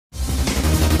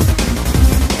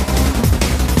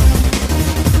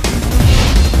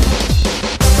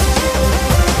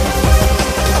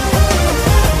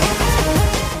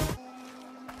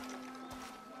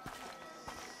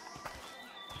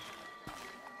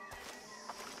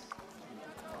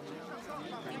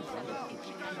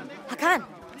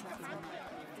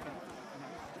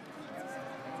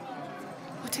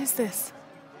What is this?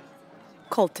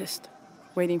 Cultist,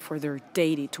 waiting for their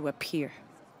deity to appear.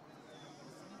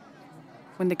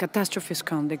 When the catastrophes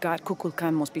come, the god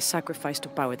Kukulkan must be sacrificed to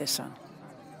power the sun.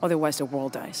 Otherwise the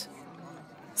world dies.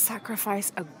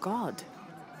 Sacrifice a god?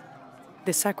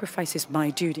 The sacrifice is my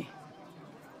duty.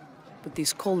 But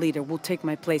this cult leader will take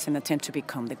my place and attempt to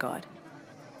become the god.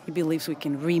 He believes we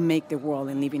can remake the world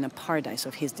and live in a paradise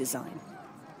of his design.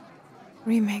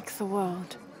 Remake the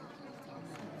world?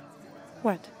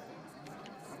 What?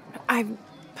 I've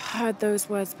heard those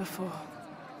words before.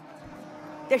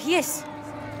 There he is!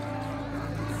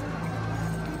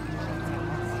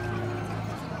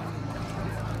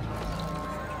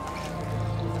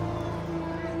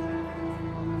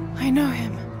 I know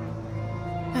him.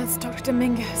 That's Dr.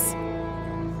 Dominguez.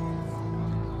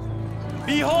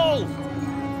 Behold!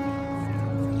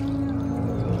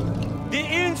 The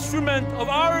instrument of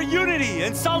our unity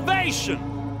and salvation!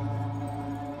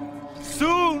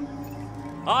 Soon,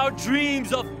 our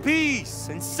dreams of peace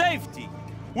and safety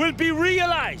will be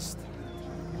realized!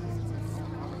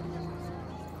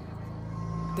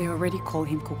 They already call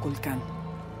him Kukulkan,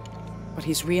 but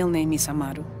his real name is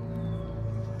Amaru.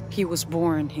 He was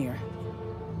born here,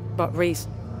 but raised,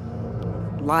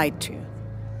 lied to,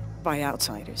 by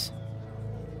outsiders.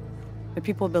 The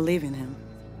people believe in him.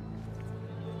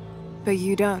 But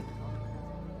you don't.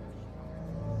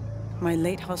 My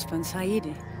late husband,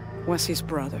 Saidi, was his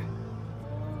brother.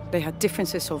 They had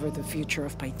differences over the future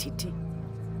of Paititi.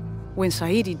 When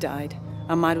Saidi died,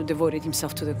 Amaru devoted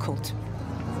himself to the cult.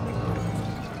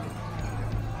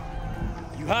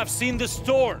 You have seen the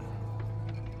storm.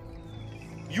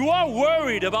 You are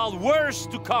worried about worse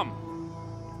to come.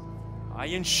 I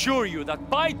assure you that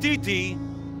Paititi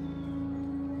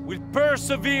will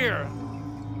persevere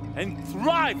and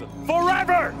thrive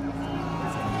forever!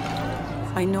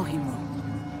 I know he will.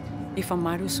 If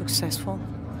Amaru is successful,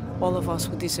 all of us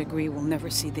who disagree will never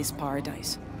see this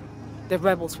paradise. The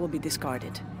rebels will be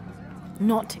discarded.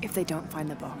 Not if they don't find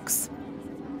the box.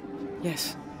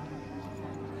 Yes.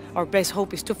 Our best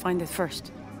hope is to find it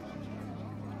first.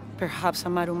 Perhaps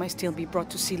Amaru might still be brought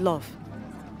to see love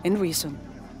and reason.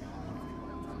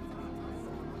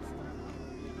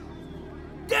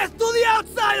 Death to the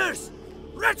outsiders!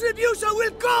 Retribution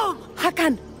will come!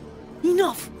 Hakan!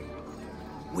 Enough!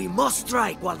 We must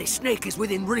strike while the snake is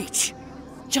within reach.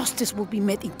 Justice will be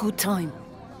met in good time.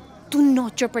 Do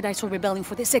not jeopardize our rebellion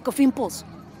for the sake of impulse.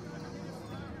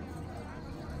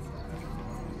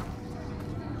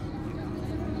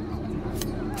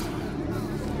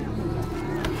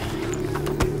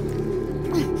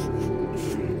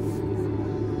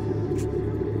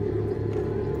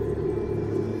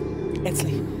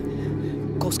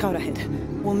 Edsley, go scout ahead.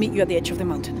 We'll meet you at the edge of the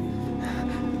mountain.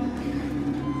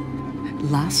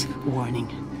 Last warning.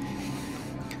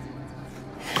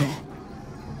 Go.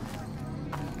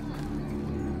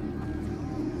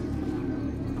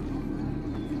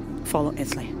 Follow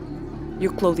Edsley.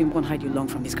 Your clothing won't hide you long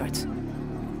from these guards.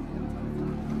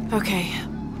 Okay,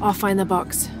 I'll find the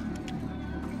box.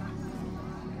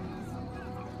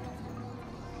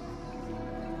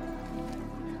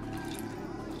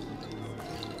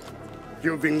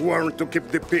 You've been warned to keep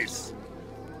the peace.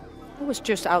 I was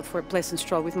just out for a pleasant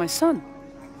stroll with my son.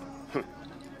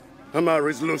 Amaru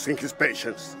is losing his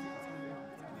patience.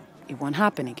 It won't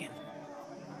happen again.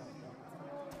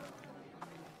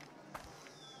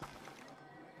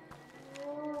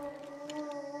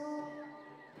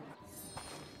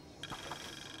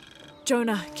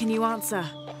 Jonah, can you answer?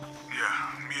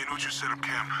 Yeah, me and Ucha set up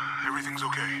camp. Everything's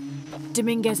okay.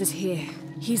 Dominguez is here.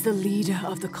 He's the leader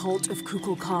of the cult of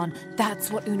Kukulkan. That's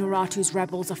what Unuratu's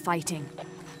rebels are fighting.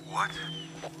 What?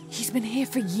 He's been here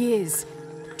for years.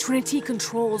 Trinity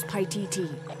controls Paititi.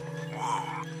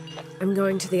 Whoa. I'm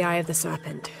going to the Eye of the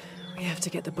Serpent. We have to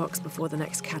get the box before the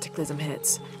next cataclysm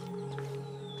hits.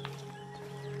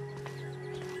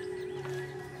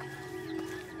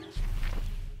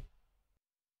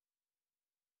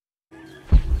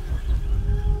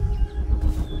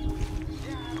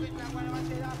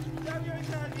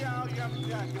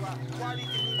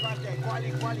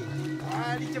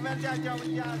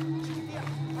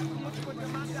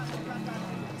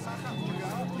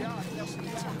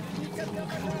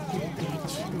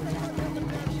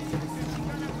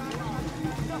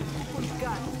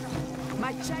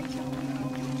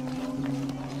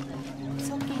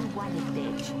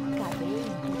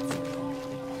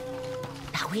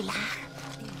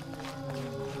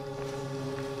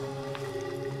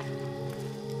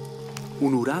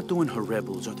 Unuratu and her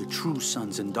rebels are the true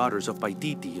sons and daughters of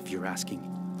Paititi, if you're asking.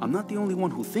 I'm not the only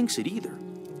one who thinks it either.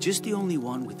 Just the only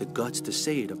one with the guts to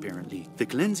say it, apparently. The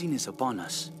cleansing is upon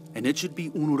us. And it should be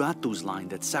Unuratu's line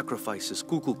that sacrifices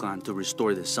Kukulkan to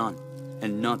restore the sun,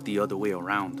 and not the other way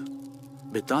around.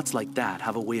 But thoughts like that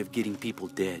have a way of getting people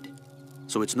dead,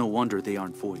 so it's no wonder they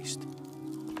aren't voiced.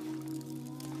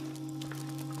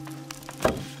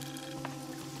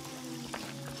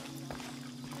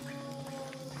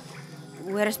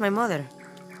 Where is my mother?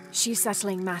 She's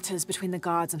settling matters between the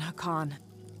guards and her Khan.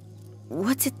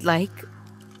 What's it like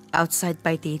outside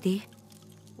Paititi?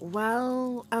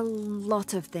 Well, a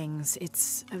lot of things.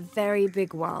 It's a very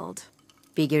big world.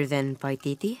 Bigger than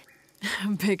Paititi?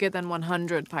 Bigger than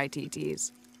 100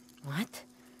 Paititis. What?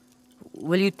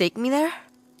 Will you take me there?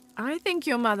 I think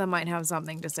your mother might have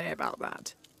something to say about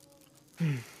that.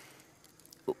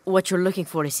 What you're looking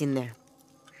for is in there.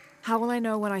 How will I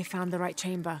know when I found the right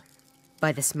chamber?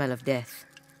 By the smell of death.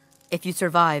 If you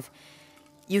survive,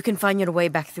 you can find your way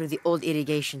back through the old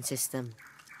irrigation system.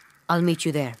 I'll meet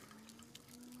you there.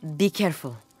 Be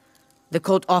careful. The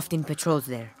cult often patrols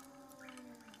there.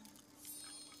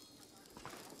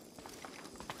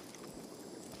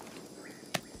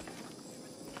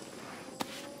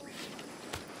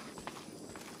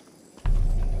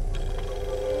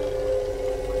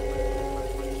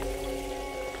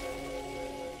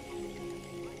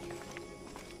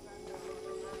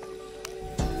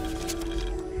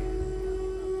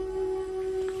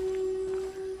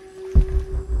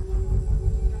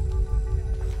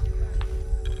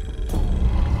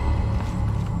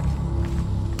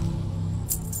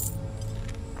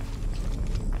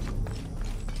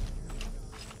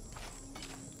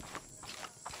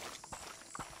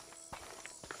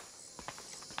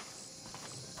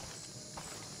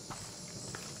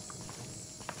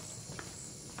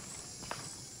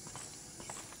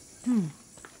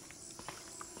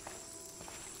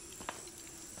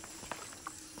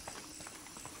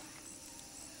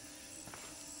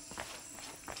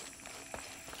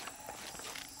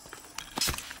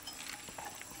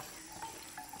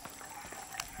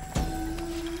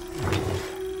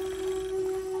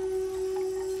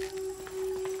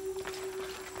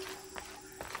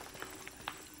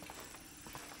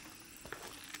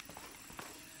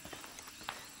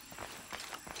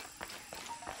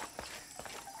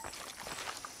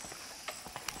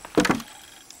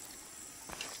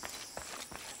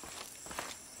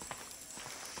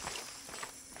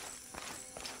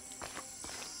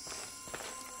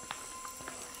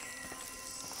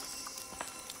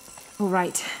 All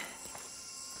right.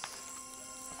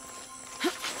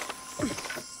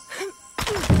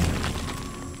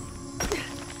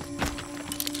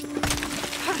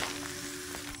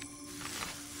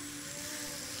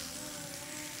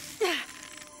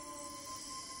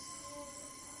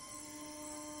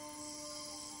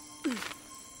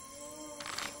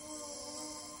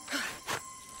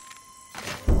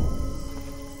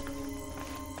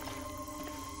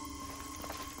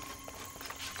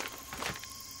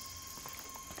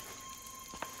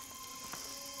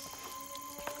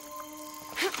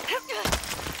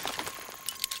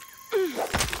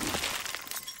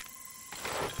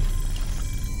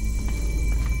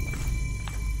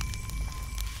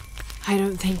 I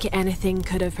don't think anything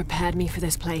could have prepared me for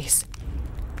this place.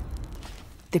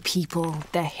 The people,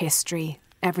 their history,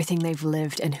 everything they've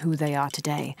lived and who they are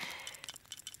today.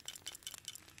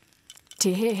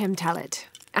 To hear him tell it,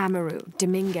 Amaru,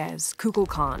 Dominguez,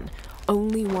 Kukulkan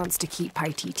only wants to keep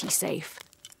Paititi safe.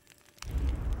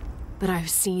 But I've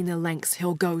seen the lengths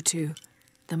he'll go to,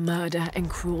 the murder and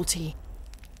cruelty.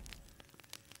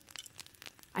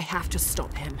 I have to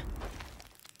stop him.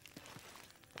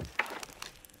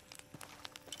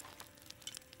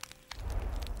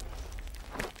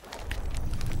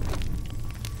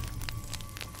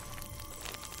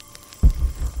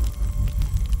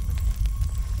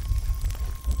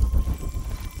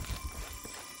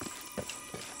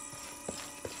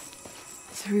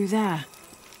 Through there.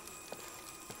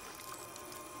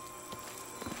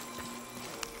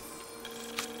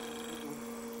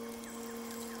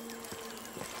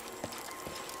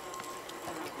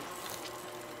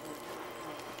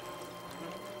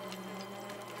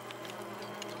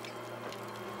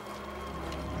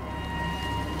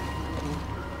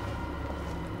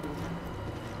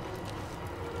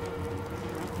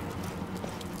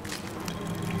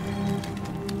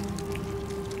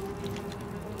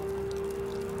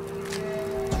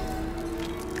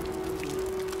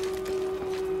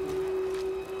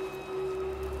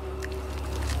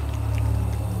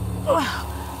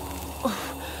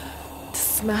 The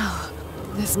smell.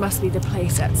 This must be the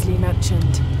place Etzli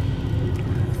mentioned.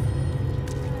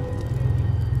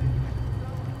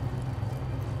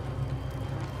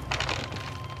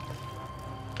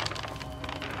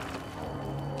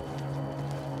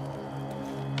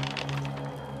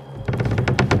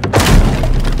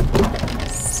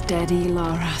 Steady,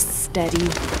 Lara, steady.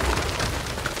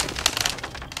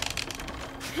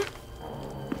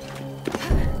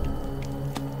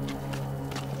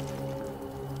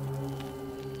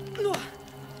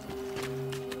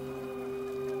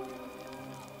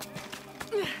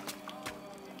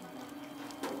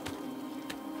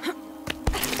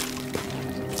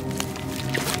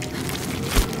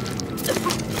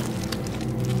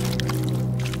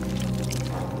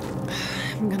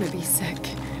 I'm gonna be sick.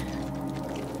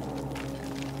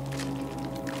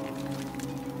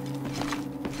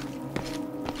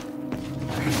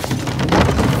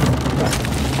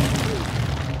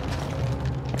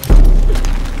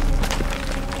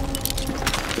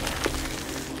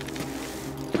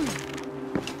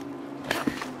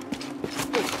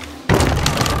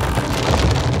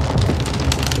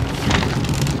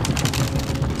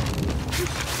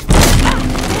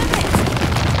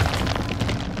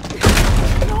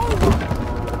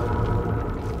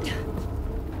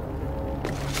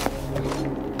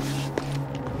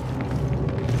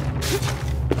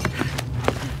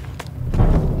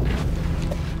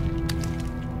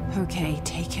 Okay,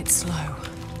 take it slow.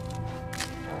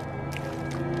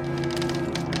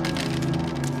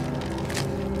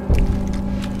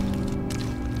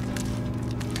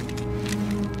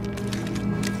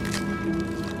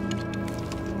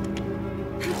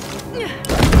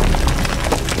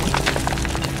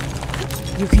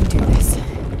 You can do this.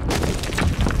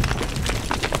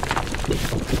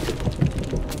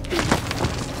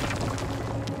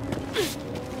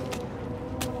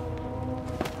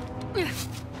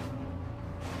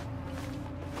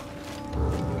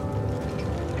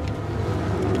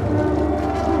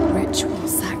 Ritual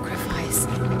sacrifice.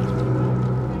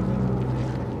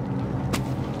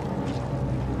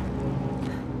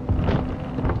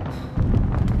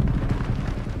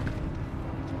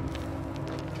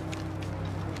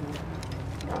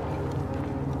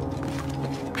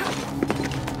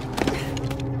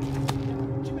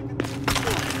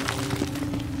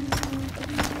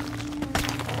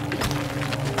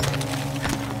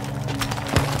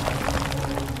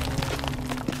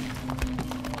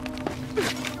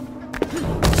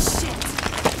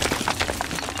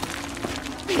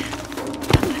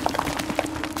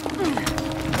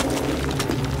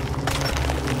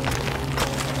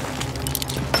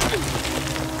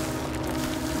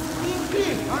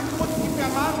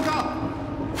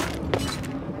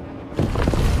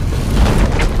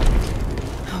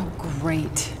 Oh,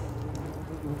 great.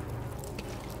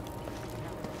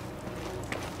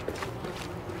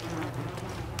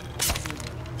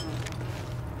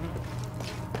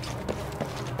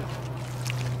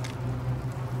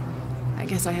 I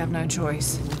guess I have no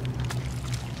choice.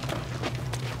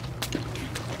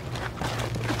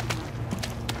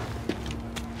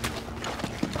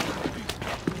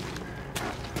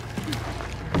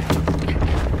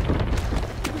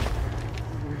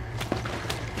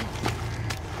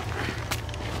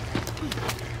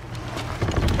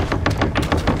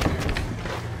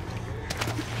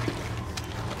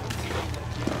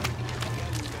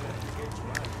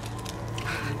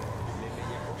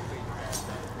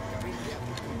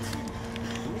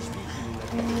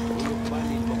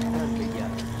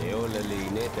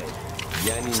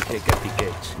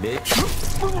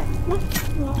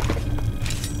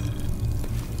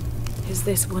 Is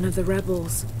this one of the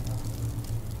rebels?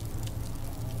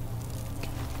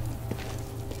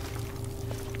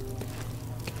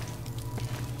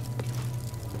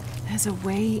 There's a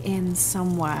way in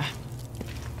somewhere.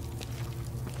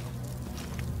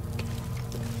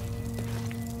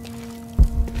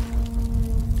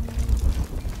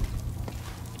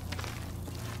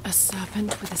 A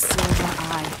serpent with a silver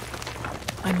eye.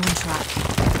 I'm on track.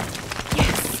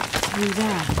 Yes, through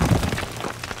there.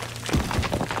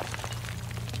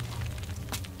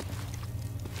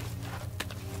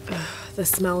 The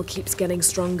smell keeps getting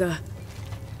stronger.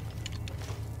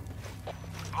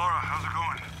 Laura, how's it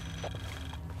going?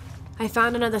 I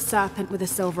found another serpent with a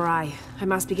silver eye. I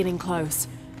must be getting close.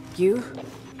 You?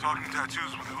 Talking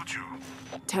tattoos with Uchu.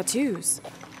 Tattoos?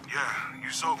 Yeah,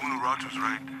 you saw Unuratu's,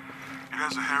 right? It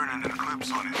has a heron and an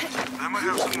eclipse on it. That might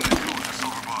have something to do with the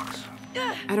silver box.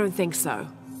 I don't think so.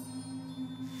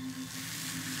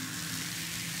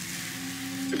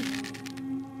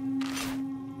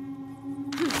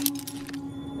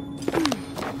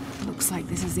 Looks like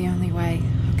this is the only way,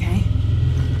 okay?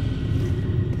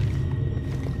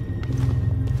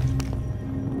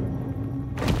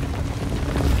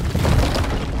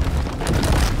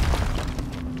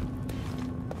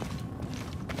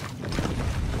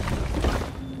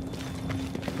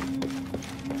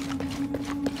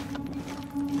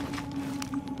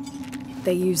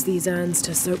 they use these urns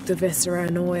to soak the viscera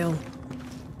in oil.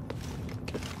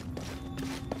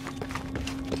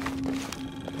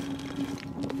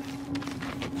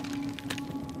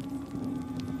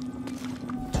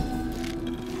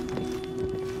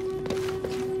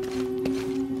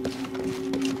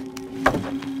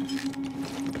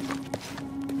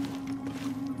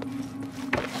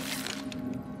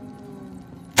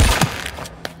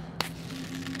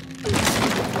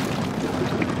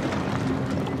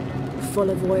 Full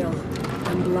of oil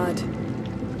and blood.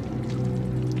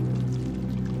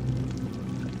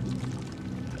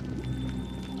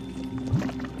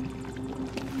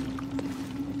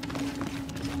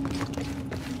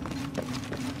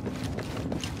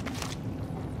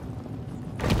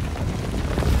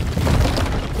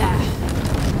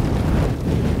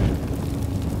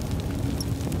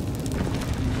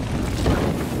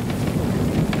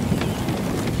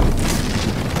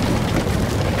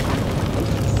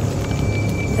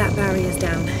 That barrier's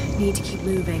down. Need to keep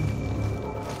moving.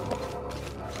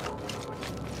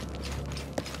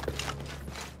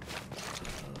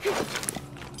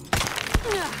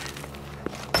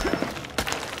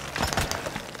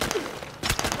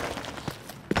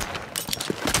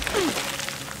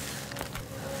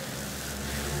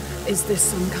 Is this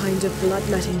some kind of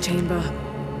bloodletting chamber?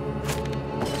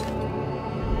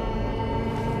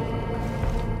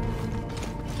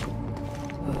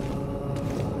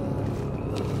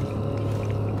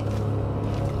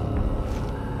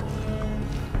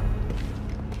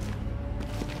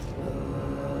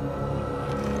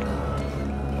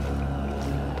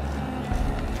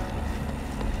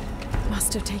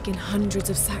 Must have taken hundreds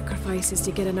of sacrifices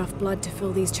to get enough blood to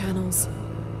fill these channels.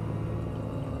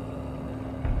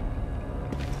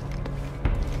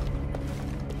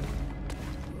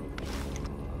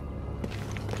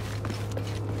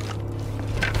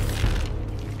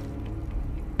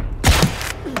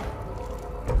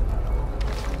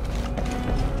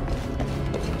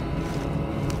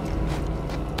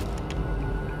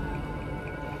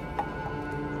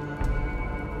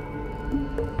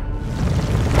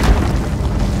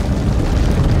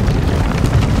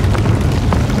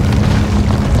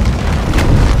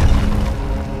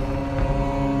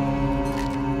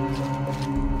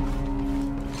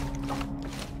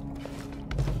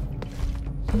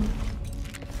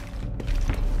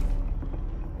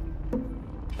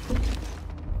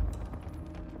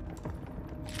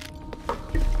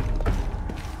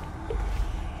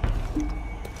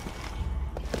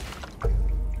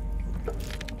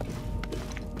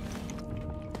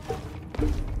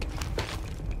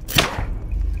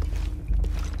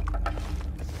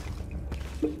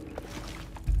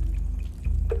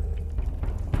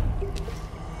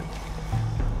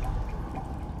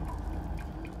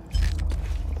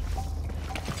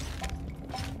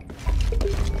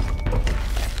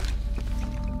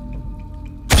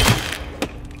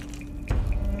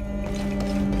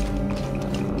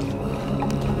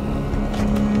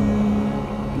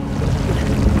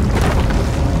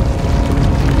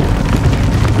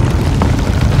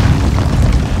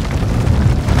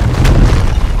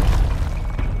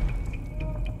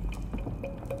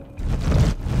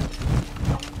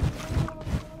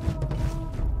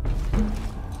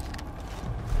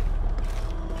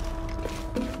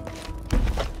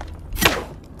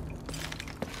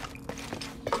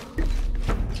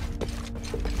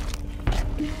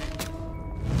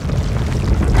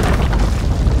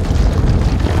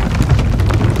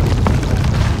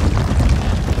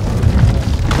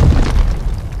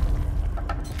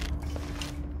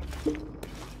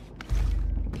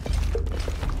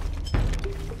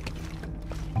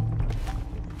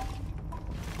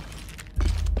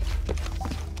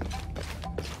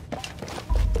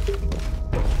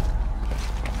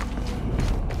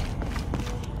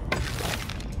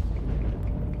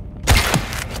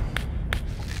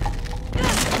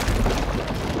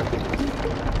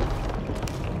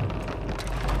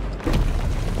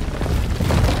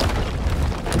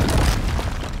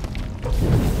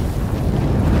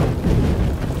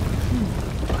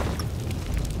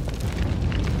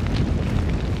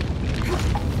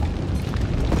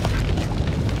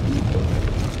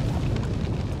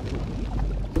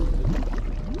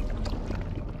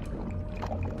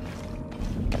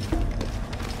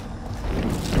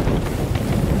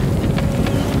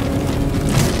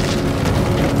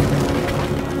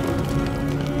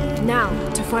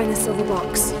 Find the silver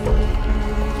box.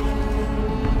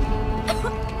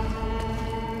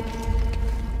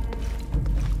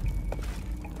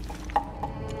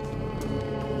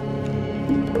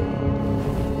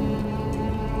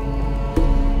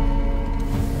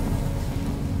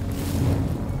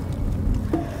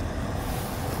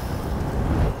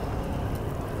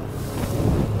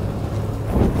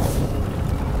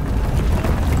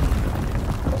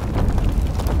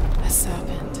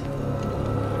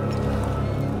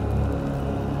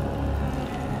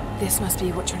 This must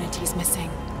be what Trinity's missing.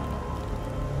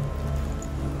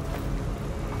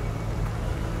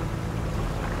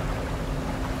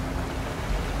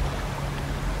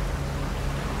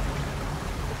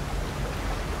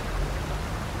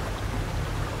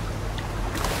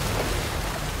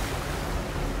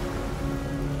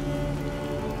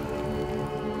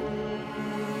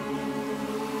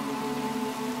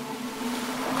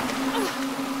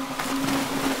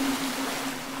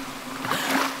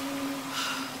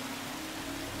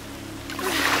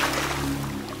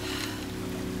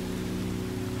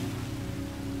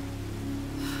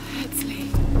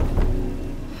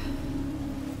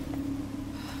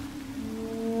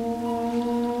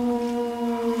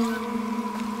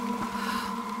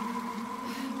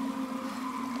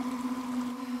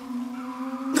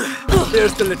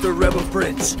 There's the little rebel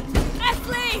prince.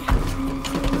 Esley!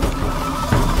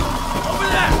 Over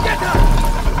there! Get her!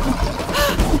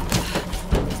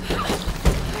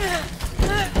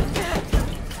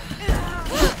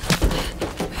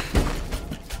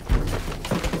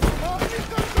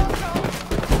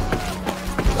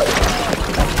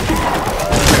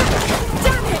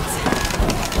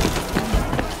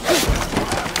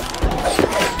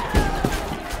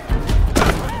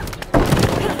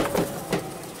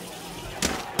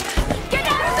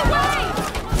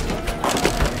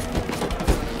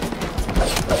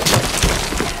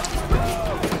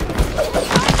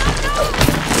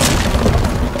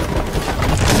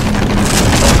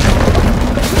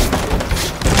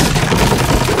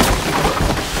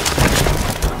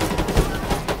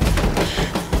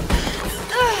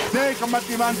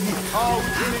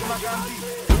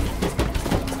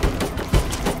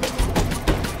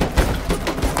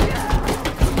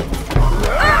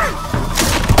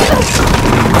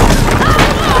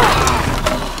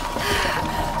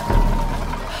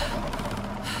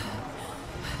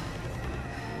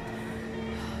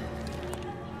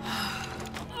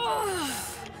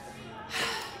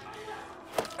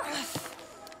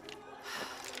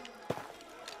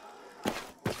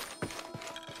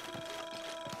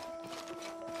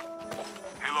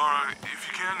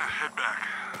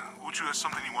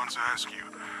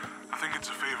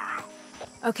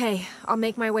 Okay, I'll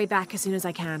make my way back as soon as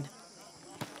I can.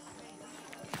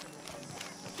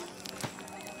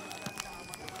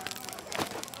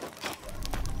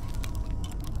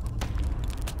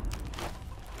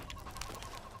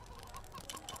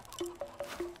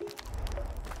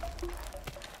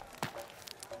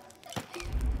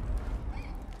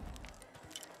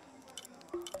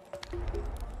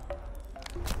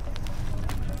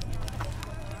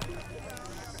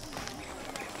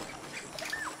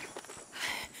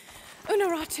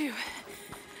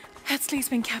 Hetzley's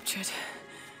been captured.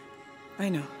 I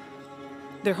know.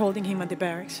 They're holding him at the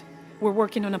barracks. We're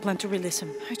working on a plan to release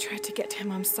him. I tried to get to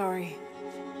him, I'm sorry.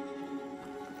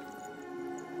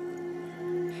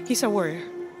 He's a warrior.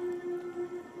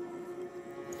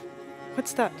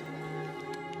 What's that?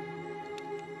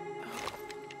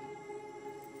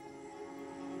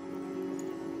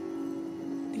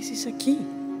 This is a key.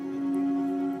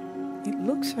 It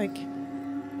looks like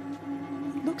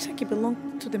it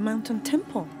belonged to the mountain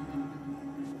temple.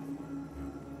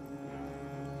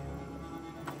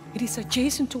 It is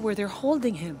adjacent to where they're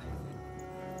holding him.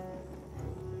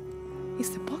 Is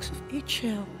the box of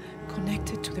eggshell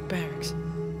connected to the barracks?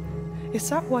 Is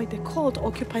that why the cult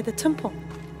occupied the temple?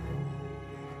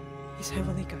 It's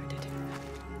heavily guarded.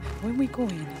 When we go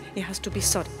in, it has to be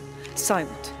subtle,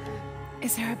 silent.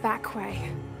 Is there a back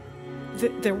way?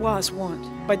 There was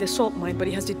one, by the salt mine, but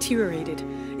it has deteriorated.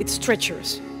 It's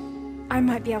treacherous. I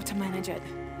might be able to manage it.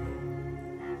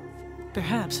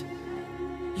 Perhaps.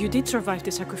 You did survive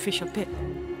the sacrificial pit.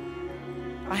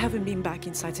 I haven't been back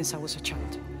inside since I was a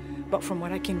child. But from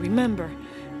what I can remember,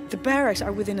 the barracks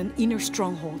are within an inner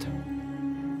stronghold.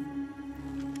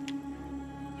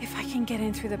 If I can get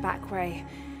in through the back way,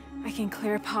 I can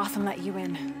clear a path and let you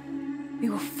in. We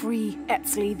will free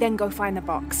Etzley, then go find the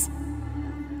box.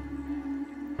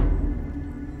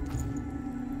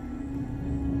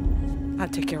 I'll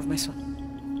take care of my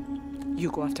son.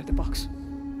 You go after the box.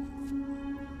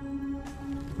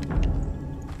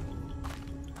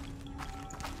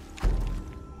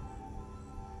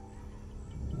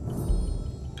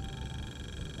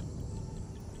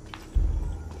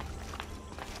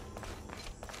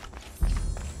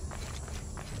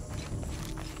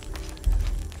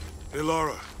 Hey,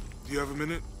 Lara, do you have a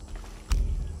minute?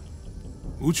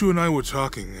 Uchu and I were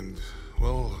talking, and,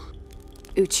 well...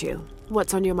 Uchu,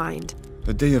 what's on your mind?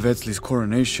 The day of Etzley's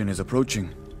coronation is approaching.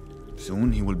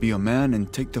 Soon he will be a man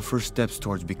and take the first steps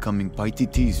towards becoming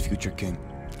Paititi's future king.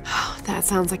 That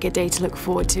sounds like a day to look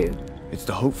forward to. It's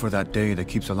the hope for that day that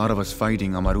keeps a lot of us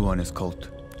fighting Amaru and his cult.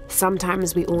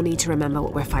 Sometimes we all need to remember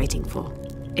what we're fighting for.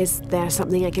 Is there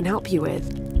something I can help you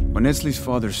with? When Esley's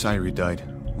father, Sairi, died,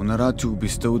 Unaratu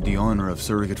bestowed the honor of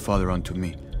surrogate father onto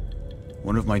me.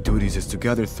 One of my duties is to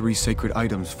gather 3 sacred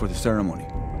items for the ceremony.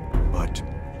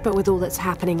 But with all that's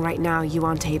happening right now, you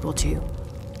aren't able to.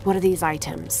 What are these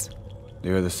items? they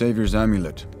are the Savior's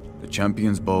amulet, the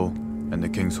champion's bow, and the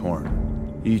king's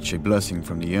horn. Each a blessing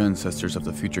from the ancestors of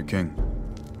the future king.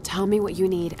 Tell me what you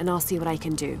need, and I'll see what I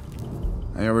can do.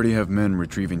 I already have men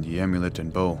retrieving the amulet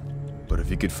and bow, but if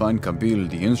you could find Kabil,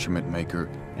 the instrument maker,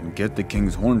 and get the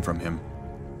king's horn from him,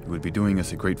 you would be doing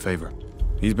us a great favor.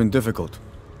 He's been difficult.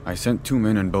 I sent 2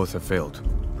 men and both have failed.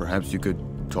 Perhaps you could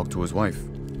talk to his wife.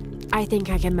 I think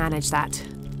I can manage that.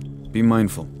 Be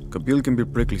mindful. Kabil can be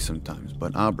prickly sometimes,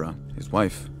 but Abra, his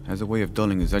wife, has a way of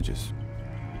dulling his edges.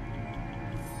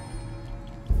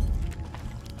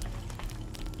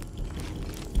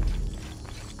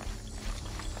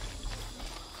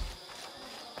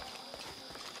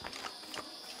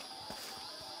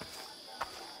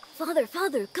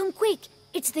 Father, come quick!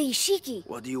 It's the Ishiki!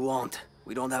 What do you want?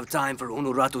 We don't have time for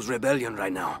Unuratu's rebellion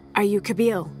right now. Are you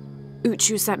Kabil?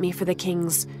 Uchu sent me for the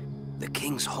king's... The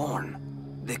king's horn?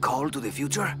 The call to the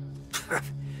future?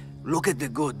 Look at the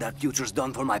good that future's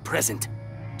done for my present.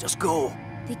 Just go.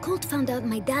 The cult found out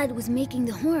my dad was making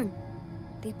the horn.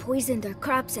 They poisoned our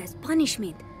crops as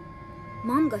punishment.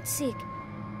 Mom got sick.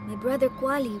 My brother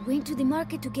Kuali went to the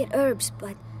market to get herbs,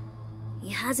 but he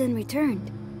hasn't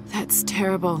returned. That's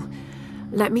terrible.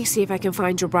 Let me see if I can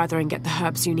find your brother and get the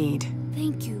herbs you need.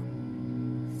 Thank you.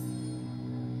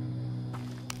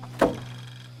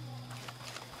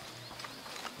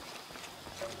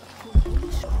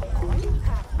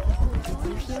 Did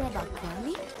you hear about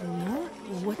Kuali? No.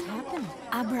 What happened?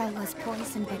 Abra was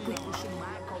poisoned by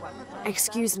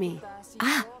Excuse me.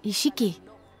 Ah, Ishiki.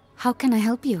 How can I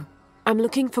help you? I'm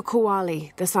looking for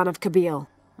Kuali, the son of Kabil.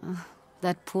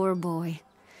 That poor boy.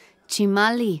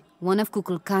 Chimali, one of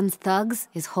Kukulkan's thugs,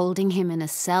 is holding him in a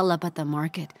cell up at the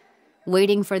market,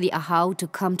 waiting for the Ahau to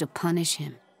come to punish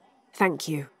him. Thank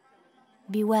you.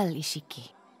 Be well, Ishiki.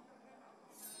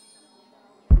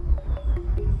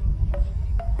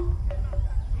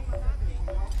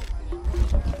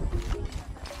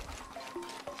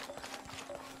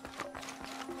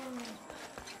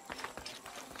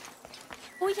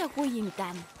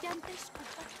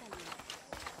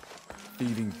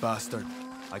 Thieving bastard.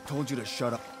 I told you to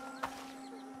shut up.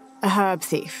 A herb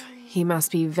thief. He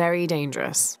must be very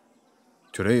dangerous.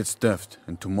 Today it's theft,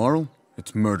 and tomorrow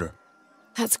it's murder.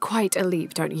 That's quite a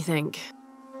leap, don't you think?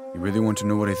 You really want to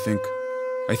know what I think?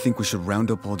 I think we should round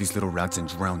up all these little rats and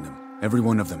drown them. Every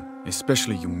one of them,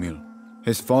 especially Yumil.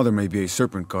 His father may be a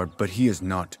serpent guard, but he is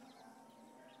not.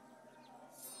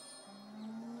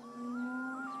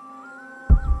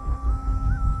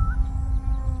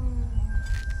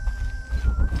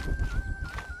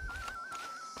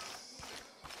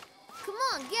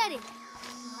 Get it!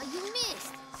 Oh, you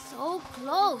missed! So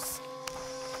close!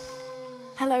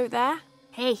 Hello there.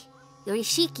 Hey, you're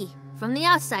Ishiki, from the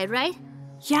outside, right?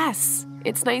 Yes,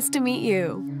 it's nice to meet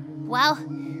you. Well,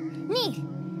 neat.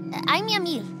 I'm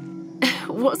Yamil.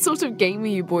 What sort of game are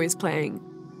you boys playing?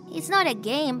 It's not a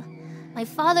game. My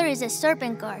father is a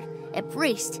serpent guard, a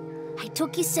priest. I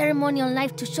took his ceremonial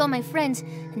knife to show my friends,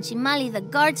 and Chimali the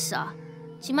guard saw.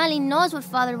 Chimali knows what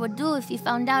father would do if he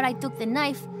found out I took the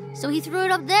knife, so he threw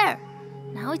it up there.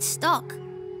 Now it's stuck.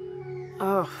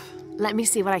 Oh, let me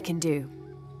see what I can do.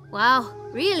 Wow,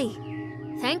 really?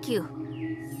 Thank you.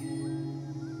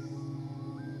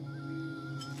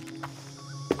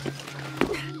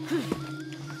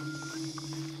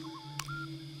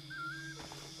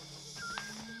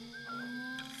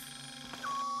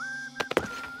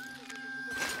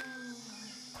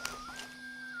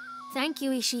 Thank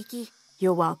you, Ishiki.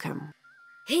 You're welcome.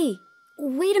 Hey,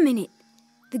 wait a minute.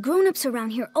 The grown-ups around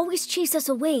here always chase us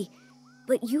away,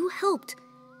 but you helped.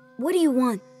 What do you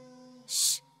want?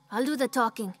 Shh, I'll do the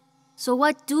talking. So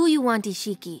what do you want,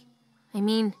 Ishiki? I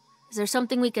mean, is there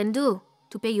something we can do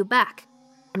to pay you back?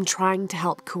 I'm trying to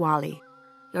help Kuali.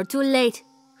 You're too late.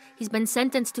 He's been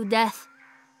sentenced to death.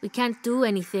 We can't do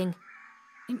anything.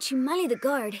 And Chimali the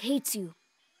guard hates you.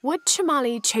 Would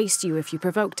Chimali chase you if you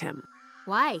provoked him?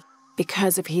 Why?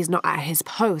 Because if he's not at his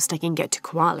post, I can get to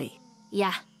Kuali.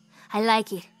 Yeah, I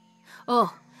like it.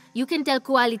 Oh, you can tell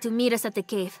Kuali to meet us at the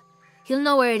cave. He'll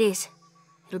know where it is.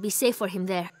 It'll be safe for him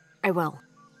there. I will.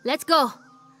 Let's go.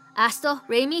 Asto,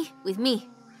 Raimi, with me.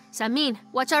 Samin,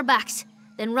 watch our backs.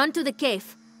 Then run to the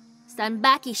cave. Stand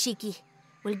back, Ishiki.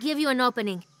 We'll give you an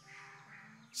opening.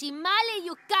 Chimali,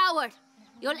 you coward!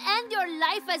 You'll end your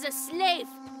life as a slave.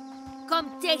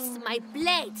 Come taste my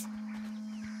blade.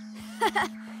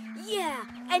 Yeah,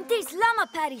 and taste llama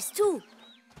patties too.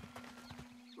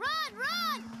 Run,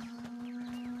 run!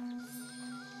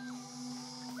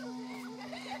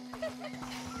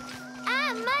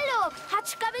 Malo!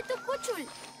 Hachkabe tu kuchul!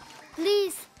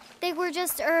 Please, they were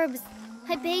just herbs.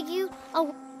 I beg you,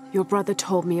 Your brother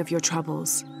told me of your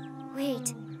troubles.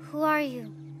 Wait, who are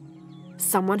you?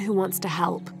 Someone who wants to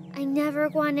help. I never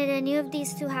wanted any of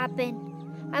these to happen.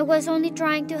 I was only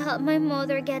trying to help my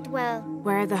mother get well.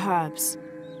 Where are the herbs?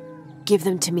 Give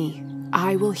them to me.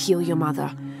 I will heal your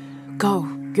mother. Go.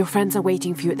 Your friends are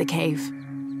waiting for you at the cave.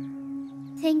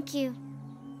 Thank you.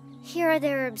 Here are the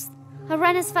herbs. I'll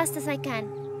run as fast as I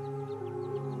can.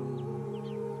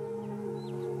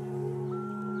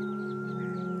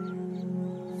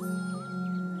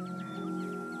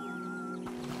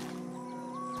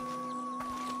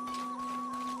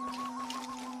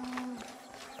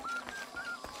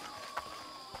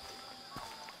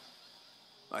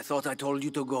 I thought I told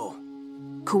you to go.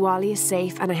 Kuali is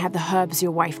safe and I have the herbs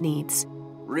your wife needs.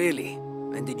 Really?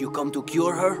 And did you come to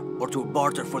cure her, or to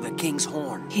barter for the king's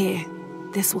horn? Here,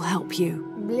 this will help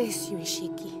you. Bless you,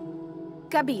 Ishiki.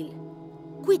 Kabil,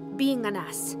 quit being an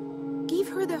ass. Give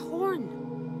her the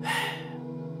horn.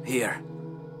 Here,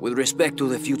 with respect to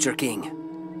the future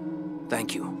king.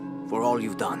 Thank you for all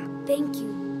you've done. Thank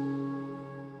you.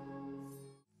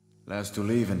 Last to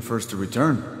leave and first to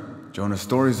return. Jonah's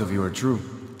stories of you are true.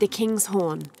 The king's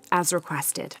horn, as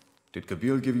requested. Did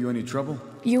Kabil give you any trouble?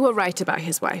 You were right about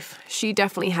his wife. She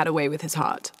definitely had a way with his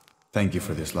heart. Thank you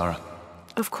for this, Lara.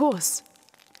 Of course.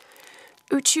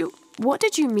 Uchu, what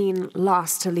did you mean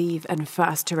last to leave and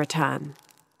first to return?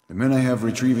 The men I have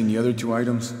retrieving the other 2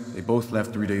 items, they both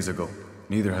left 3 days ago.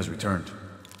 Neither has returned.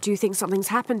 Do you think something's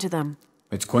happened to them?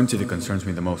 It's Quinty that concerns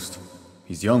me the most.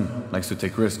 He's young, likes to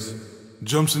take risks.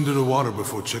 Jumps into the water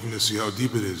before checking to see how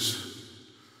deep it is.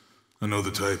 I know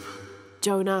the type.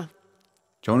 Jonah.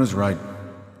 Jonah's right.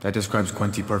 That describes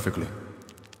Quinty perfectly.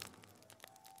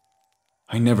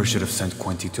 I never should have sent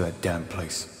Quinty to that damn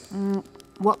place.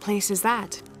 What place is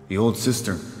that? The old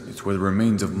cistern. It's where the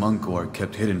remains of Manco are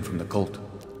kept hidden from the cult.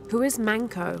 Who is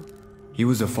Manco? He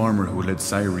was a farmer who led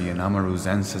Sairi and Amaru's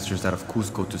ancestors out of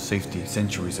Cusco to safety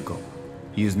centuries ago.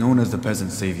 He is known as the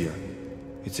peasant savior.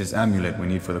 It's his amulet we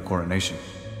need for the coronation.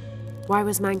 Why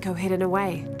was Manco hidden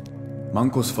away?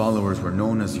 Manco's followers were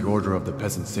known as the Order of the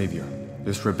Peasant Savior.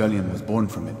 This rebellion was born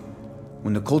from it.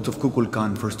 When the cult of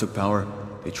Kukulkan first took power,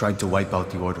 they tried to wipe out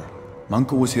the order.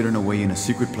 Manco was hidden away in a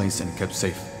secret place and kept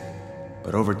safe.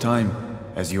 But over time,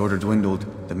 as the order dwindled,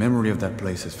 the memory of that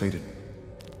place has faded.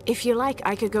 If you like,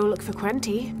 I could go look for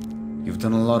Quinty. You've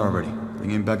done a lot already.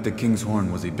 Bringing back the King's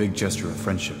Horn was a big gesture of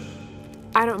friendship.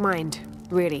 I don't mind,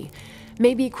 really.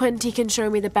 Maybe Quinty can show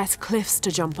me the best cliffs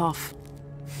to jump off.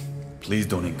 Please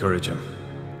don't encourage him.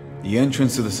 The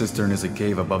entrance to the cistern is a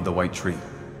cave above the white tree.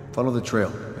 Follow the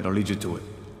trail. It'll lead you to it.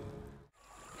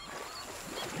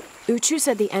 Uchu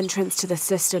said the entrance to the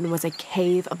cistern was a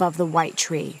cave above the white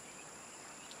tree.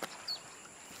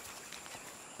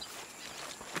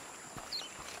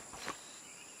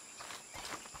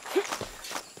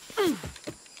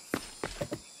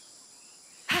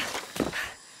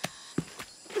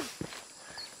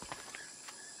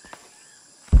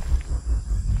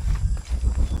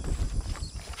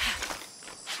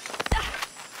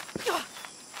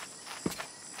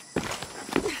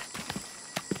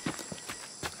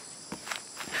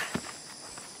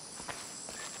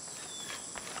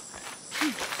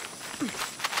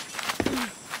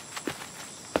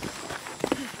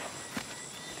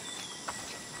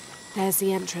 There's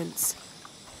the entrance.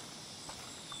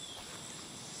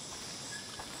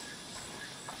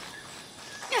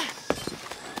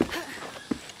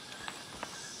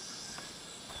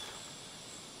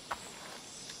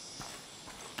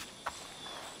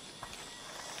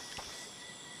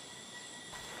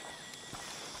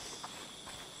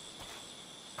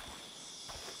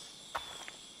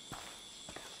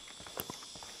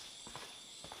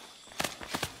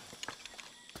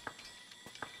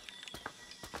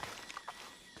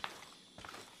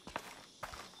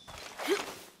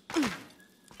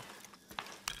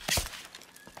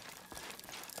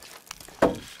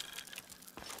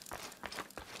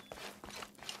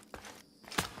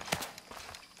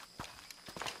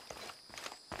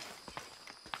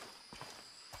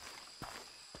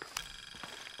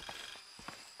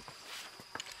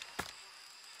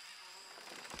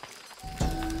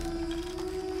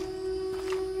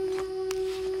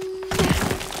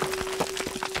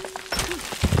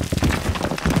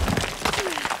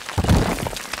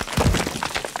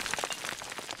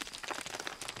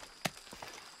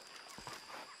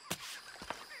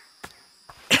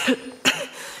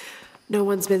 No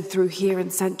one's been through here in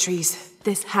centuries.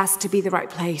 This has to be the right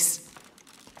place.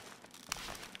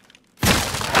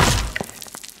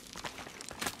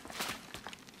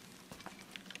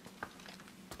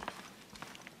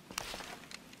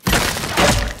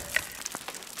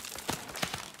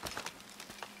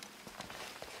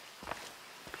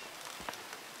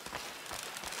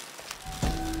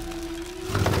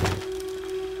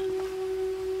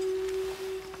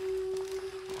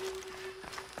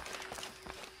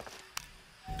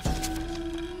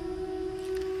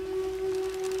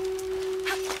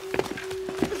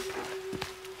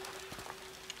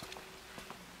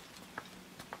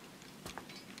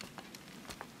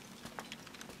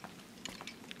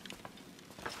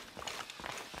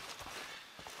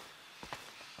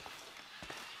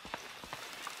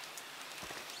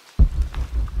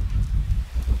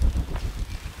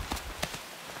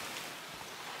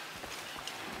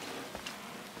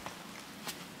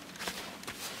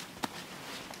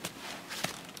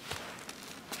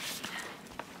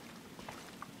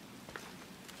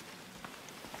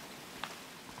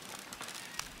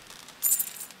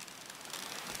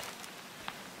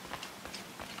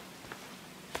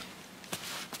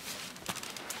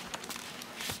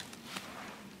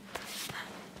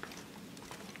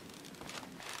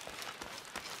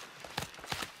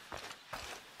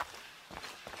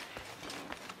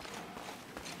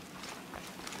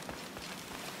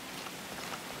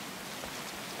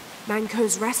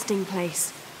 Manco's resting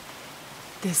place.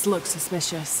 This looks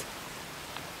suspicious.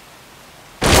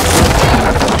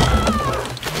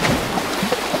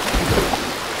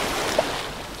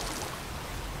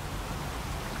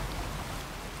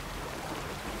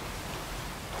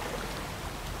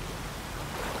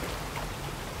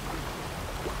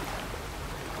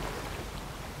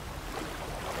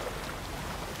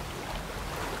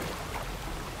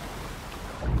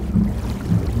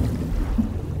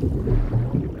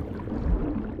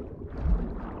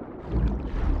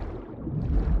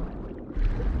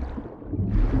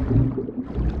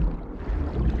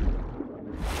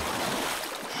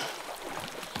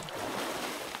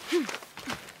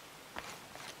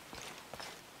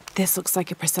 This looks like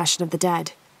a procession of the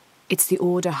dead. It's the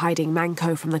Order hiding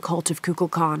Manco from the cult of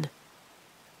Kukulkan.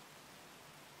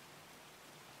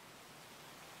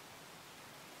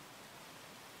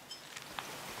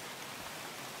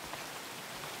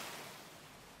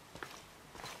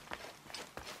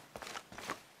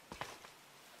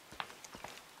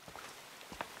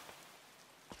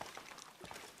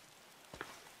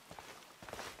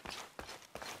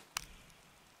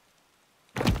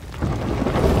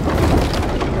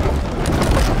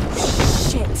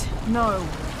 No.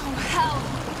 Oh,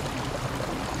 hell!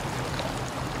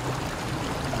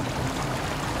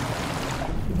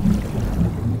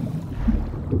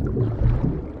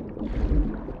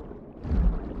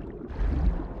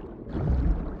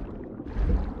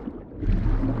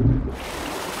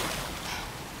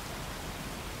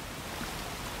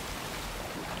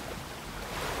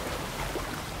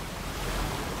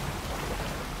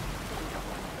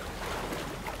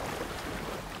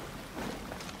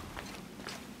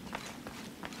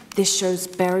 This shows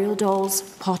burial dolls,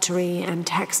 pottery, and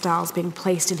textiles being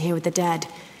placed in here with the dead.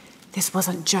 This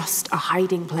wasn't just a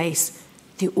hiding place.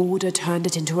 The Order turned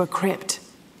it into a crypt.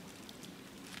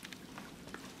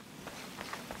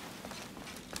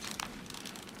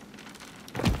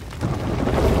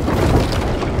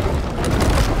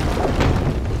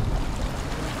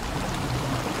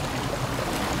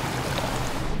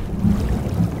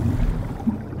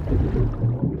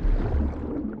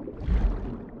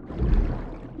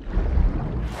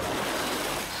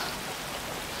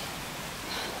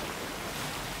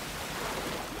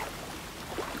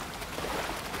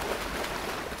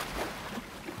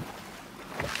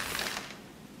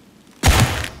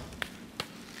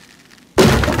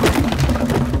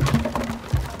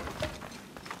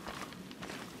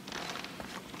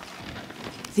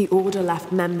 The Order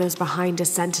left members behind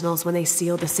as sentinels when they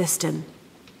sealed the system.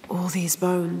 All these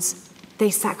bones, they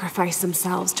sacrificed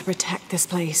themselves to protect this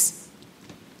place.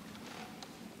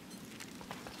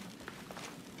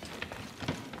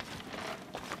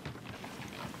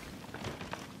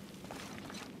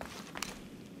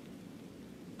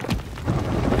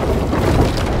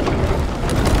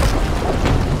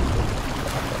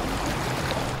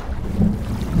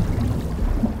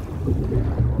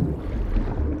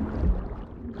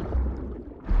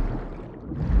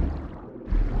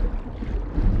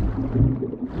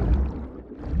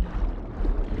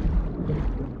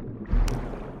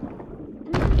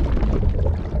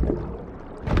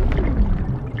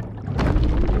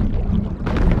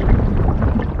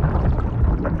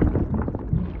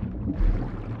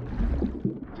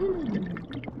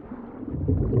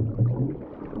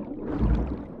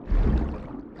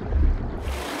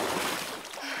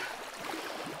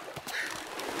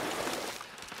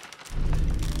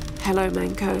 Hello,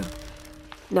 Manko.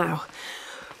 Now,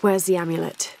 where's the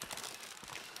amulet?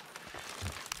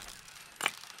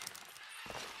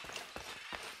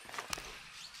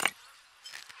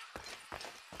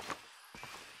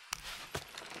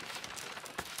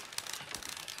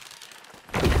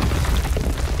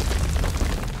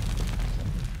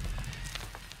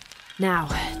 Now,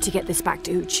 to get this back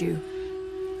to Uchu.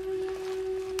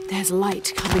 There's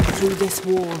light coming through this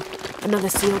wall. Another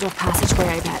sealed-off passageway,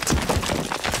 I bet.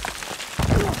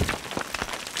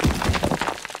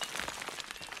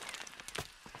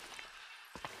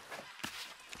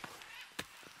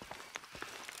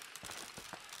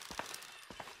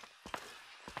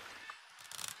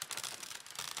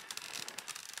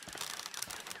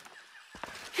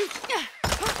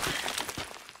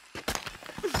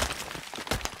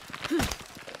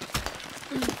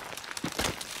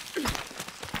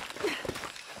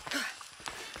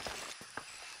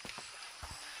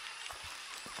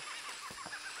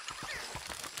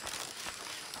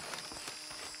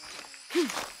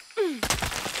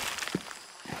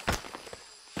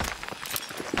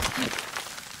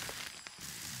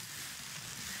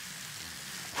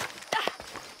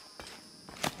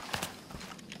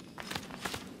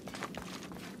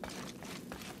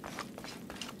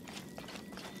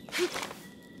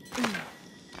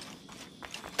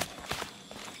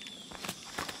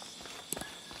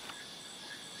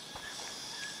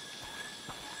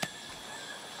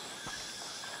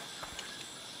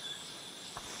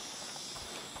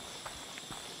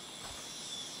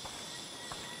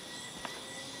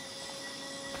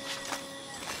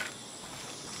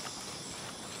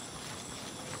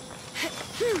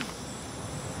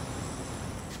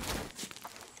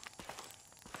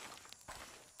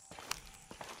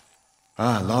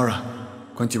 Ah, Lara.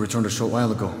 Quinty returned a short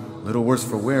while ago. Little worse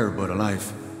for wear, but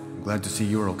alive. I'm glad to see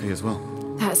you're okay as well.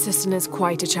 That cistern is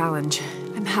quite a challenge.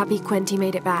 I'm happy Quinty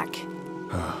made it back.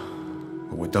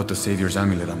 But without the Savior's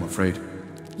amulet, I'm afraid.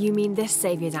 You mean this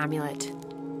Savior's amulet?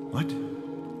 What?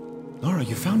 Lara,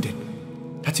 you found it.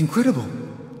 That's incredible.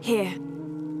 Here.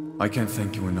 I can't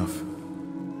thank you enough.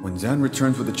 When Zan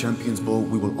returns with the Champion's Bow,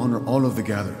 we will honor all of the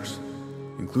gatherers.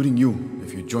 Including you,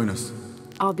 if you join us.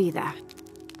 I'll be there.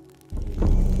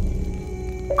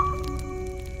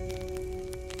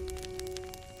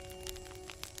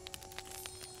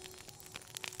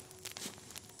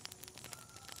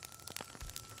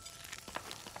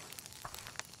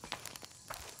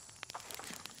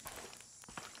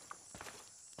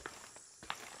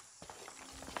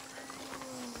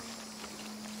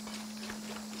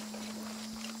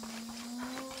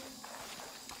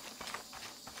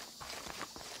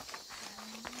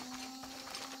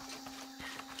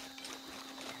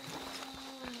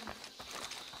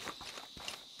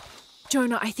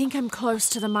 Jonah, I think I'm close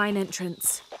to the mine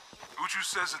entrance. Uchu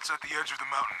says it's at the edge of the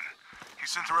mountain. He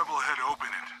sent a rebel ahead to open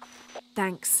it.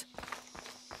 Thanks.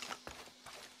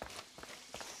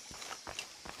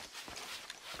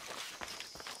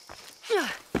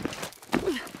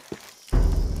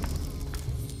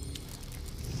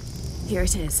 Here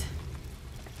it is.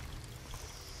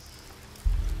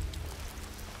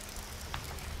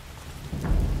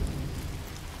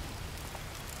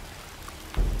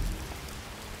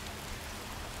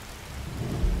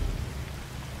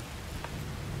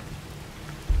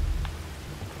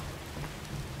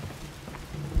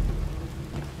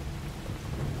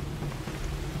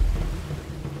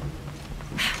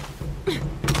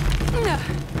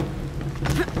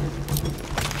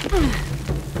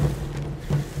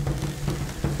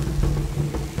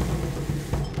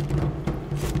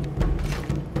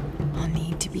 I'll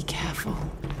need to be careful.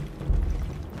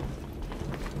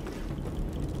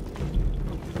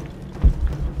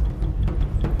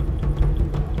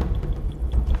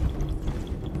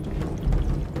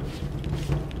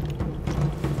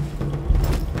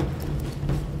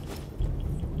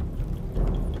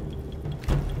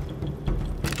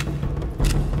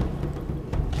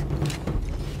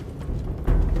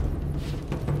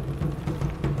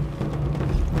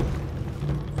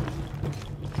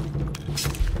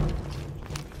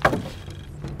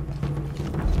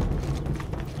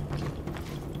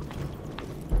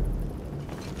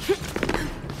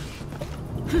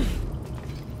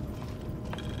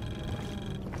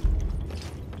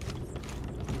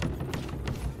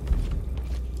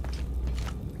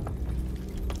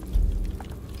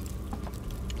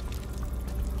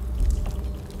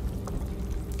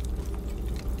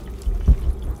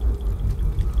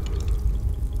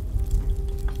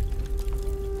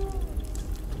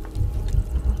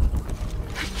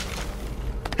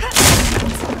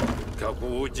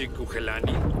 Uji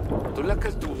Kujelani,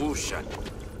 Tulakas Duushan,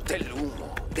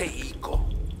 Telumo, Teiko,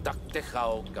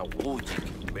 Taktejao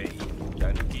Gawujik Bay,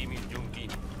 Dan Kimi Junki,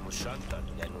 Mushanta,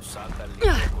 Yanusaka,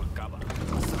 Kolkaba.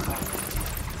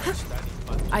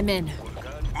 I'm in.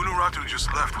 Unuratu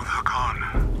just left with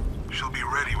Hakan. She'll be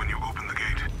ready when you open the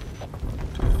gate.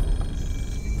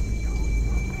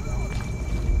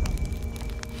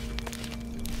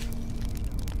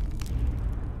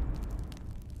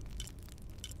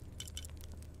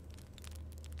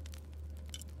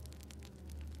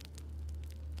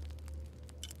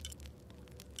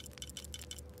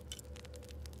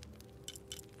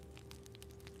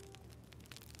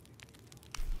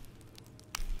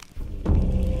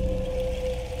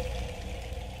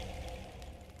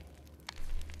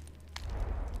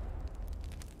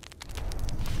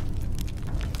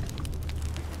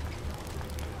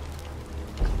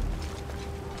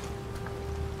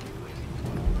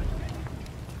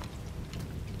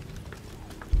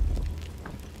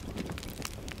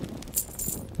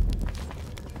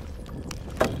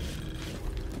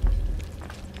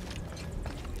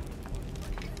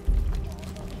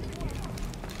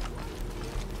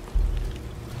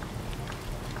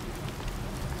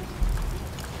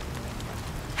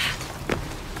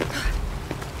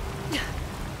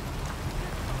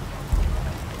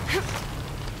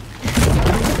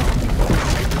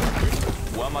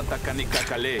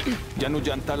 Takanikakale, Yanu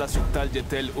Yantala Suktal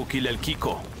Yetel Ukil el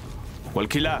Kiko.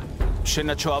 Walkila,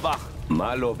 Shena Choabach.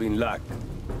 Malo bin Lak.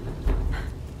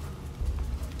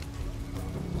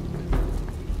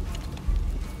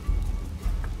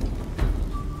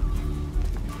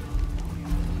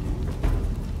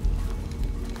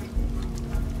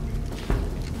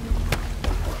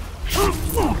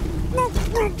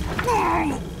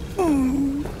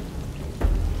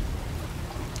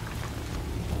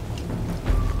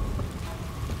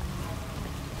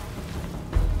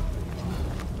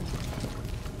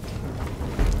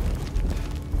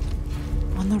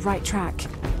 On the right track.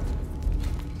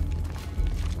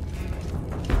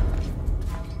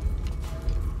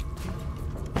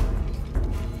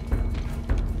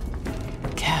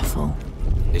 Careful.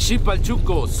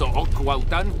 Shipalchuko so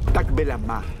okwautan.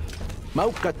 Takbelama.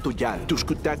 Maukatuya,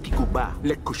 tuskutaki kuba,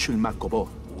 lekushulmakobo.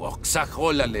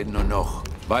 Oxajolale nonoch.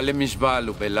 Vale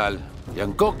misbalu belal.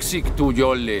 Yankoksik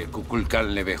tuyole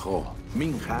kukulkan levejo.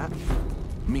 Minja,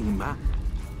 minma.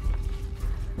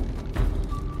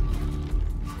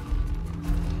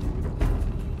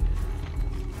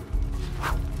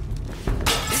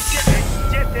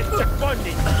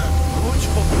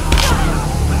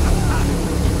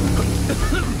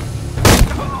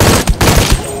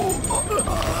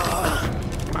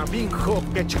 Maminjo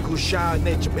kechikusha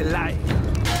nechbelai.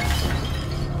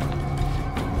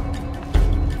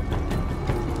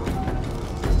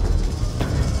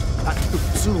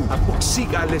 Atutsu,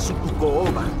 apoxiga le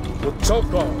sutukooba.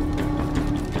 Uchoko.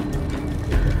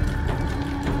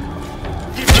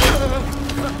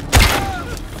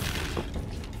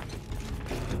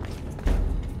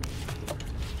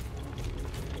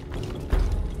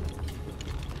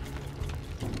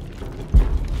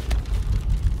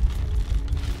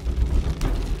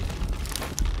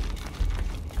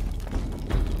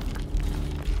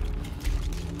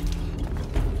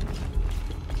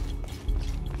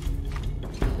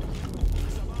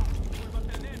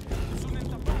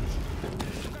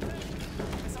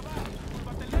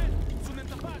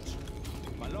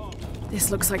 This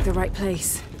looks like the right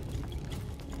place.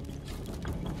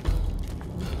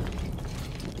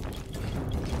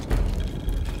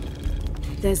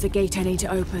 There's the gate I need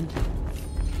to open.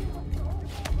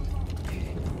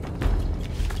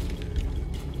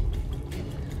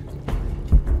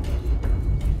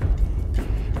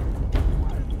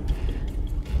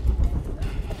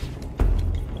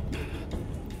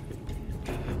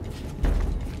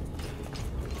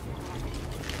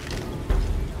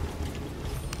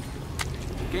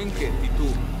 Kenke,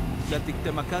 titu,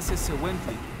 tlatiktemakase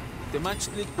sewentli,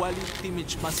 temachtli kuali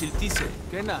timich masiltise,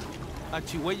 kena,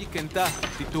 achiweyi kenta,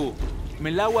 titu,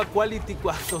 melawa kuali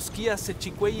tikuahtoskia se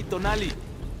chicueyi tonali.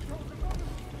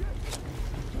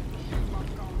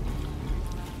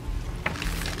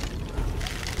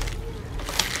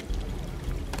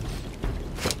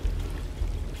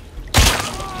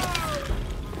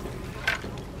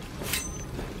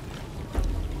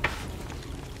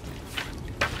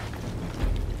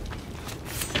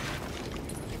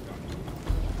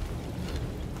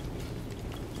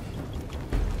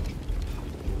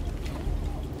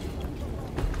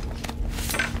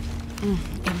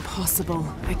 Impossible.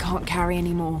 I can't carry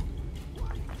anymore.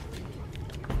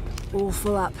 All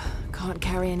full up. Can't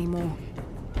carry anymore.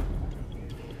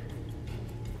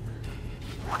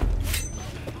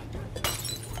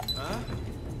 Huh?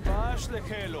 Bash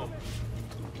lehelo.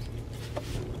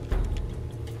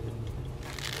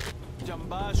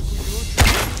 Jambash kuyut.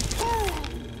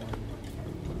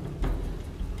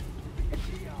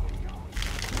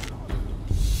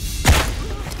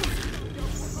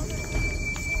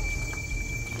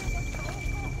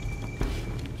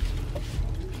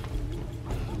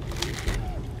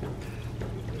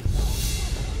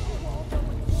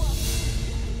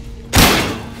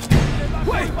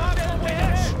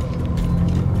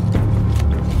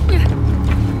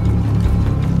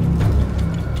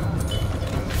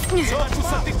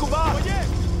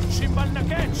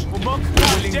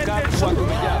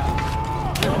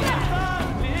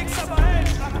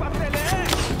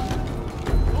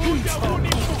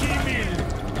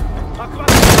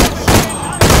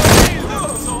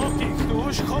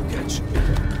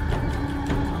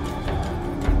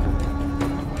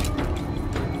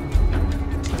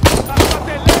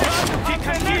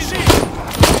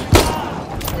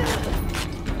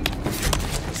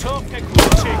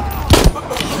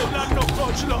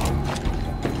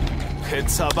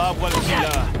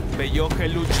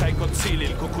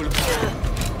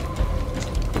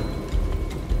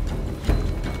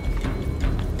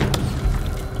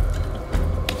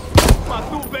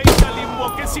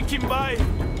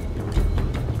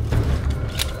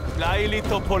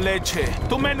 Leche.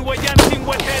 Tu men wayan sin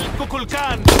wetel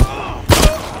kukulkan.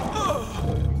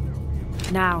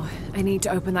 Now, I need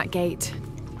to open that gate.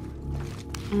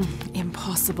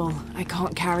 Impossible. I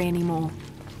can't carry anymore.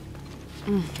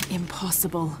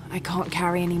 Impossible. I can't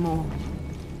carry anymore.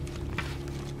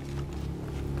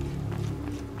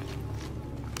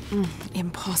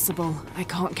 Impossible. I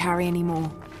can't carry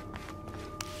anymore.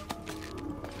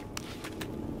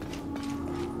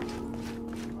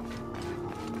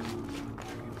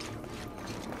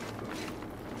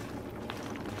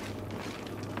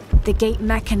 The gate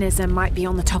mechanism might be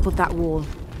on the top of that wall.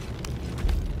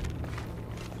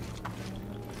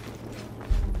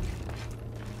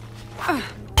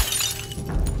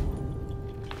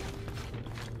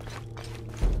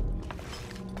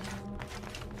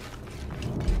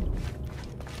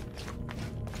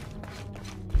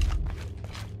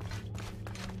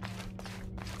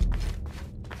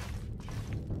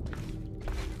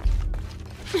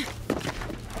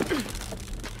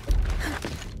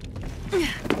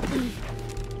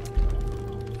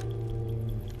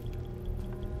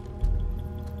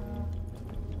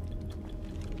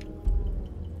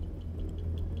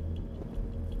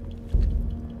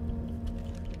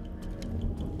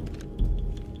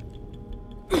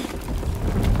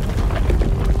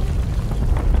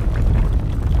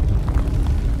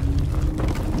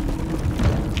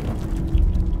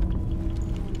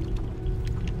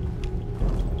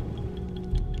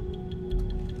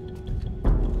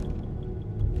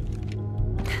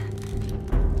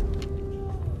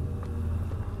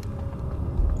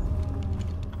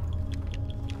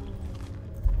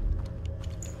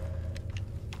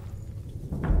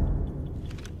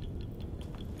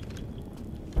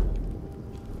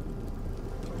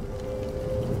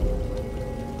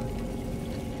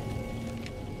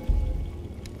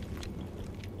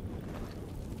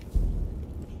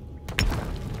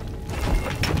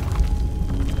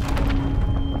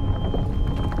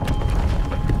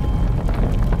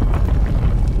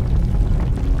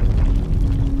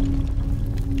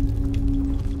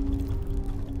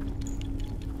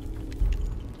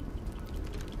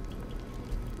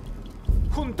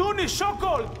 Kuntuni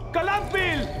Shokol!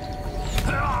 Kalambil!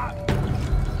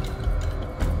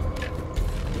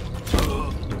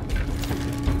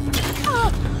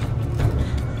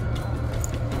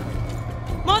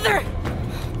 Mother!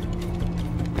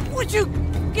 Would you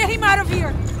get him out of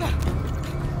here?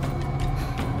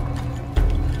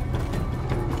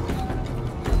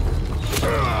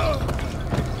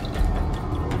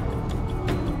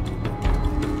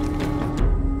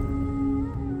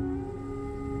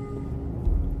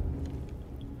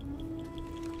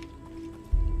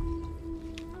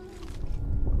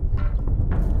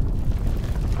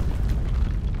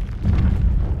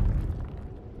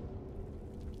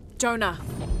 Jonah.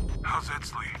 How's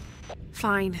Edsley?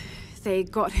 Fine. They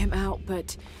got him out,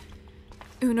 but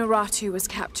Unuratu was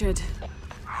captured.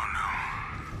 Oh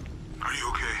no. Are you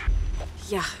okay?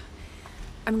 Yeah.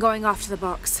 I'm going off to the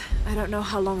box. I don't know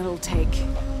how long it'll take.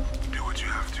 Do what you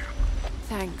have to.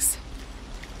 Thanks.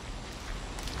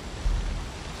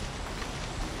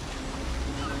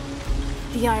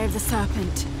 The Eye of the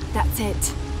Serpent. That's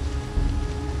it.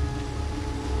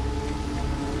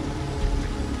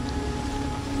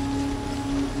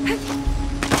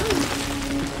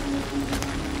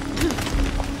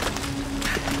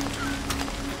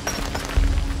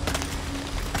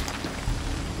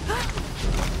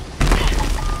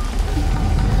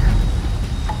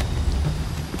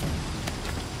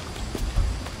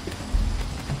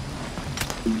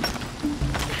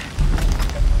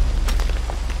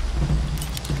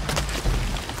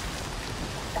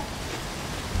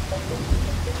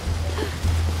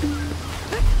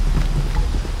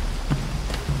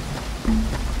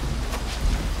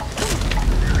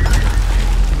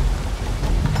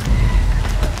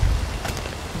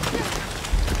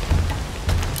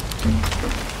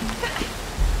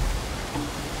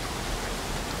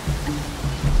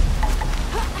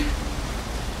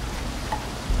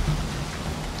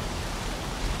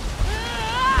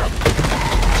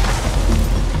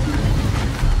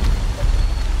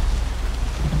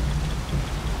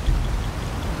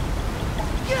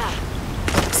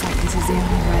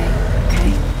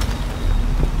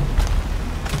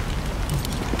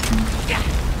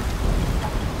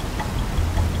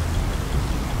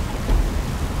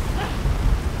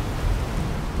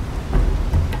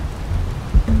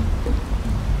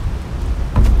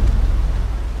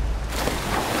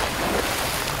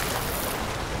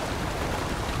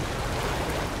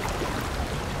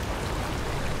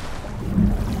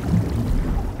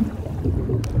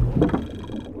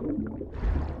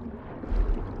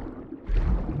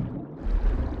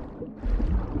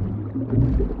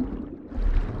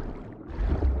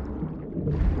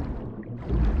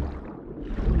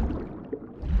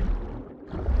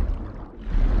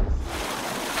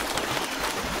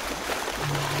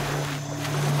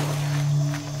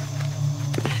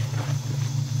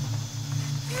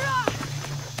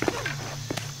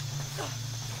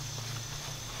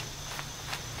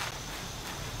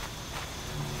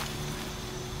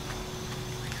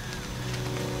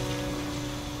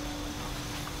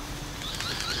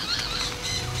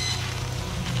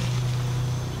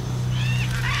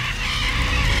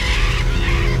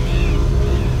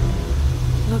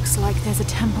 Looks like there's a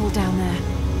temple down there.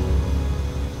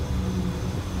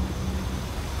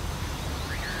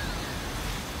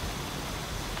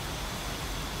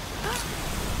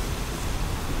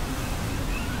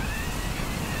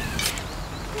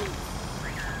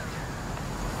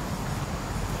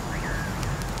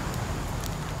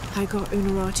 I got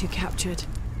Unuratu captured.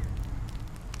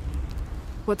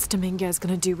 What's Dominguez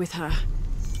gonna do with her?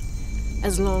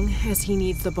 As long as he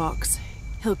needs the box,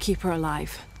 he'll keep her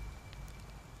alive.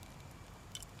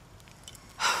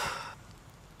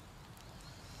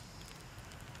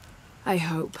 I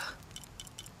hope.